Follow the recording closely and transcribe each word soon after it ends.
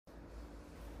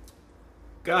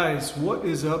Guys, what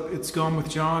is up? It's Gone with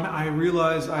John. I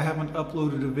realize I haven't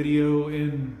uploaded a video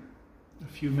in a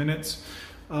few minutes.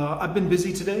 I've been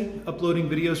busy today uploading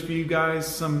videos for you guys,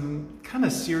 some kind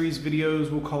of series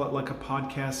videos. We'll call it like a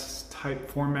podcast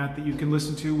type format that you can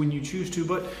listen to when you choose to.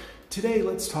 But today,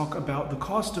 let's talk about the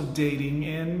cost of dating,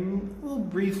 and we'll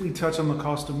briefly touch on the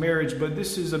cost of marriage. But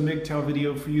this is a MGTOW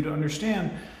video for you to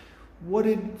understand what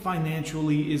it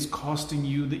financially is costing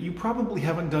you that you probably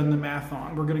haven't done the math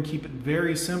on. We're going to keep it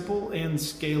very simple and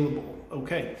scalable.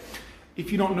 Okay.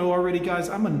 If you don't know already, guys,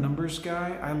 I'm a numbers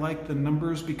guy. I like the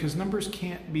numbers because numbers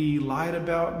can't be lied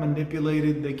about,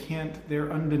 manipulated.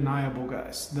 They're undeniable,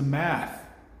 guys. The math,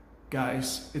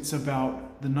 guys, it's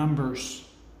about the numbers,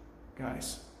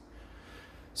 guys.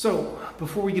 So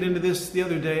before we get into this, the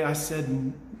other day I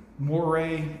said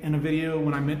moray in a video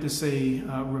when I meant to say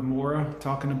remora,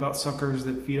 talking about suckers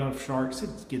that feed off sharks.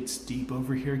 It gets deep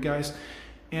over here, guys.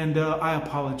 And I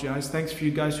apologize. Thanks for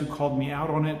you guys who called me out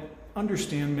on it.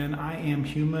 Understand, men, I am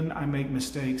human. I make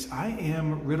mistakes. I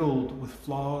am riddled with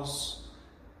flaws.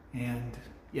 And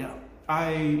yeah,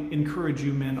 I encourage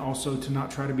you men also to not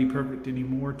try to be perfect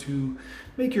anymore, to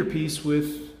make your peace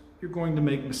with you're going to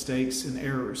make mistakes and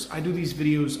errors. I do these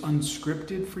videos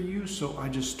unscripted for you, so I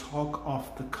just talk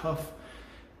off the cuff.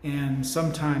 And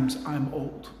sometimes I'm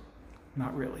old.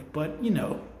 Not really, but you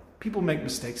know, people make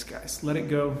mistakes, guys. Let it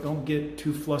go. Don't get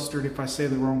too flustered if I say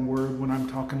the wrong word when I'm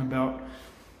talking about,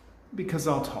 because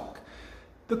I'll talk.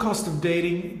 The cost of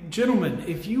dating. Gentlemen,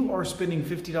 if you are spending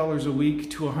 $50 a week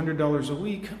to $100 a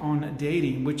week on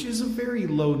dating, which is a very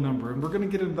low number, and we're going to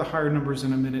get into the higher numbers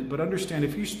in a minute, but understand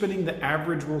if you're spending the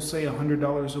average, we'll say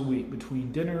 $100 a week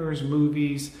between dinners,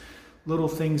 movies, little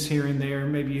things here and there,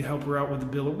 maybe you help her out with the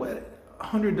bill,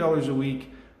 $100 a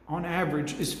week on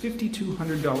average is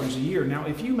 $5,200 a year. Now,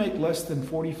 if you make less than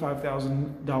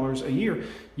 $45,000 a year,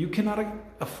 you cannot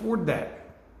afford that.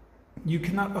 You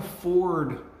cannot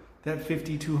afford that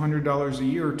 $5,200 a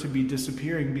year to be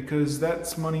disappearing, because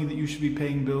that's money that you should be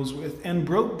paying bills with. And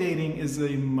broke dating is a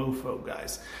mofo,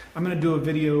 guys. I'm going to do a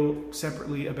video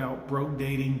separately about broke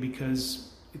dating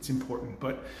because it's important.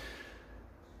 But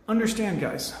understand,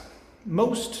 guys,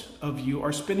 most of you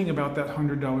are spending about that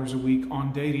 $100 a week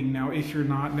on dating. Now, if you're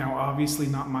not, now obviously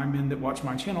not my men that watch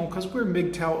my channel, because we're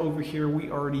MGTOW over here,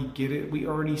 we already get it. We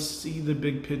already see the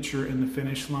big picture in the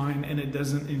finish line, and it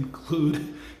doesn't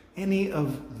include any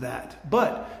of that.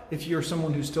 But if you're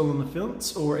someone who's still on the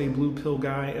fence or a blue pill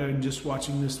guy and just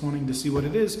watching this wanting to see what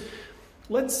it is,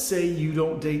 let's say you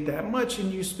don't date that much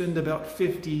and you spend about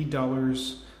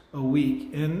 $50 a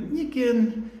week. And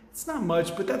again, it's not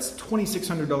much, but that's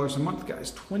 $2,600 a month,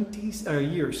 guys.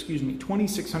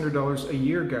 $2,600 a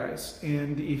year, guys.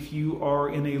 And if you are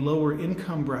in a lower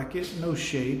income bracket, no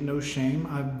shade, no shame.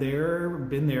 I've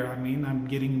been there. I mean, I'm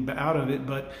getting out of it,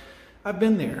 but I've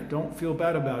been there. Don't feel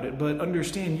bad about it. But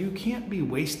understand, you can't be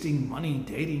wasting money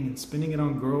dating and spending it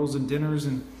on girls and dinners,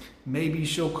 and maybe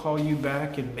she'll call you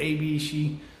back and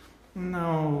maybe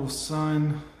no,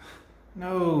 son,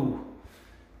 no,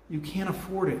 you can't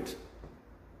afford it.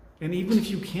 And even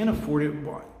if you can't afford it,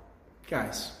 why?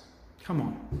 Guys, come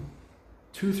on.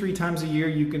 2-3 times a year,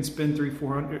 you can spend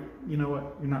 $300-400. You know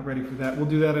what? You're not ready for that. We'll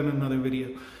do that in another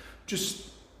video.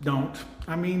 Just don't.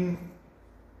 I mean,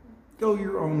 go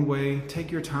your own way. Take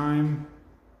your time.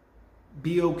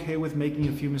 Be okay with making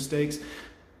a few mistakes.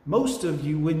 Most of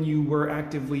you, when you were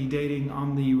actively dating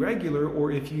on the regular,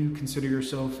 or if you consider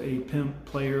yourself a pimp,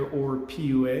 player, or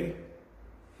PUA,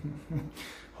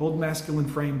 hold masculine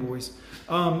frame, boys.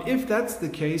 If that's the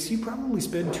case, you probably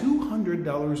spend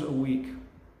 $200 a week.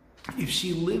 If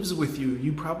she lives with you,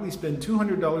 you probably spend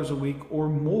 $200 a week or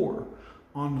more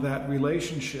on that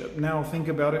relationship. Now think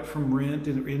about it from rent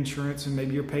and insurance, and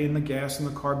maybe you're paying the gas and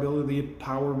the car bill or the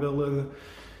power bill,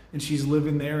 and she's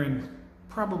living there and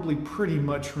probably pretty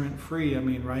much rent free. I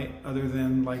mean, right? Other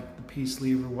than like the peace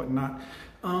leave or whatnot.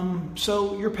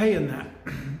 So you're paying that.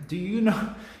 Do you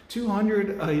know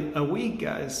 $200 a week,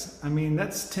 guys? I mean,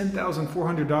 that's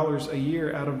 $10,400 a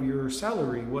year out of your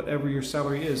salary, whatever your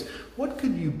salary is. What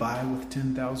could you buy with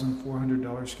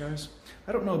 $10,400, guys?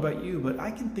 I don't know about you, but I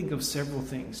can think of several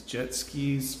things: jet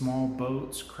skis, small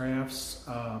boats, crafts.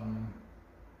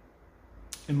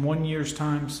 In 1 year's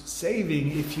time,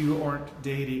 saving if you aren't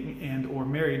dating and or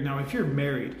married. Now, if you're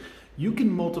married, you can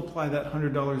multiply that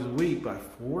 $100 a week by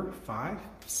 4, 5,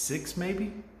 6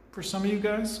 maybe for some of you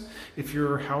guys. If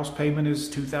your house payment is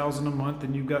 $2,000 a month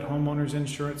and you've got homeowners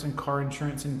insurance and car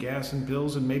insurance and gas and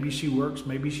bills, and maybe she works,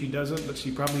 maybe she doesn't, but she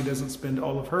probably doesn't spend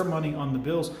all of her money on the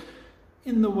bills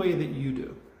in the way that you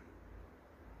do.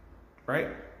 Right?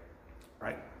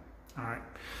 Right. All right.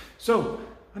 So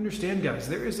Understand, guys,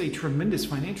 there is a tremendous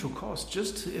financial cost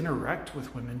just to interact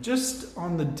with women, just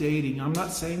on the dating. I'm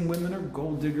not saying women are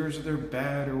gold diggers or they're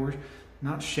bad, or we're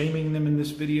not shaming them in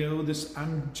this video.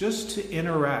 I'm just to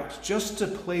interact, just to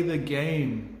play the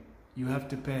game, you have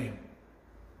to pay.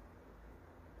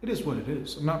 It is what it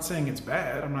is. I'm not saying it's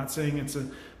bad. I'm not saying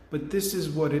but this is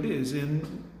what it is.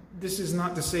 And this is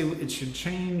not to say it should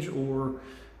change, or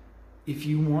if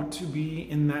you want to be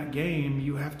in that game,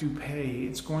 you have to pay.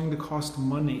 It's going to cost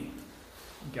money,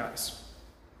 guys.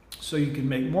 So you can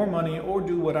make more money or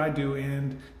do what I do,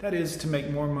 and that is to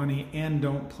make more money and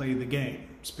don't play the game.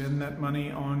 Spend that money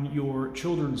on your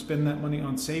children, spend that money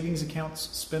on savings accounts,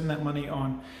 spend that money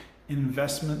on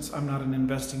investments. I'm not an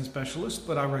investing specialist,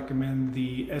 but I recommend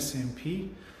the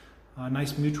S&P. A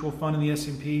nice mutual fund in the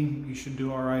S&P. You should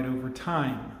do all right over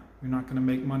time. You're not going to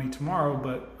make money tomorrow,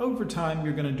 but over time,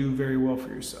 you're going to do very well for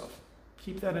yourself.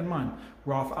 Keep that in mind.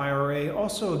 Roth IRA,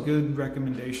 also a good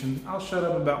recommendation. I'll shut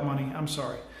up about money. I'm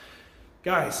sorry.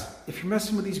 Guys, if you're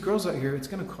messing with these girls out here, it's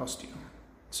going to cost you.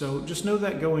 So just know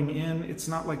that going in, it's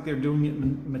not like they're doing it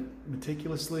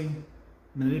meticulously,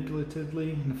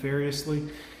 manipulatively, nefariously.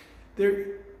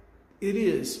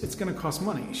 It's going to cost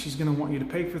money. She's going to want you to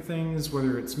pay for things,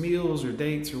 whether it's meals or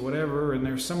dates or whatever. And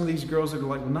there's some of these girls that are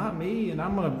like, well, not me, and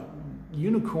I'm a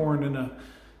unicorn and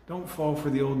don't fall for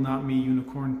the old not me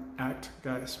unicorn act,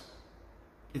 guys.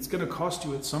 It's going to cost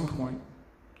you at some point,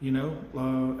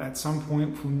 at some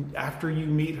point from after you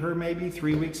meet her, maybe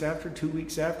 3 weeks after, 2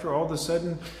 weeks after, all of a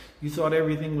sudden you thought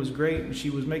everything was great and she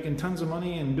was making tons of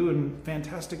money and doing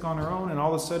fantastic on her own, and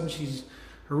all of a sudden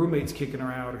her roommate's kicking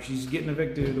her out, or she's getting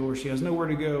evicted, or she has nowhere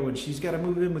to go, and she's got to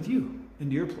move in with you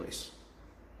into your place.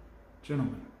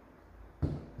 Gentlemen,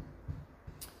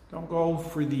 don't go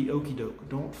for the okie doke.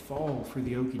 Don't fall for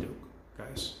the okie doke,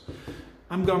 guys.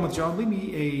 I'm Gone with John. Leave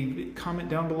me a comment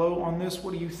down below on this.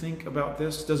 What do you think about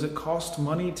this? Does it cost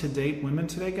money to date women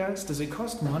today, guys? Does it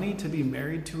cost money to be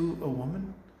married to a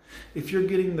woman? If you're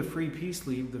getting the free peace,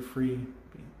 leave the free.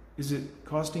 Is it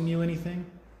costing you anything?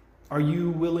 Are you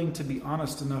willing to be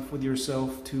honest enough with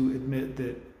yourself to admit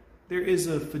that there is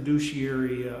a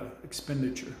fiduciary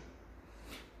expenditure?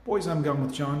 Boys, I'm Gone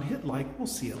with John. Hit like. We'll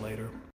see you later.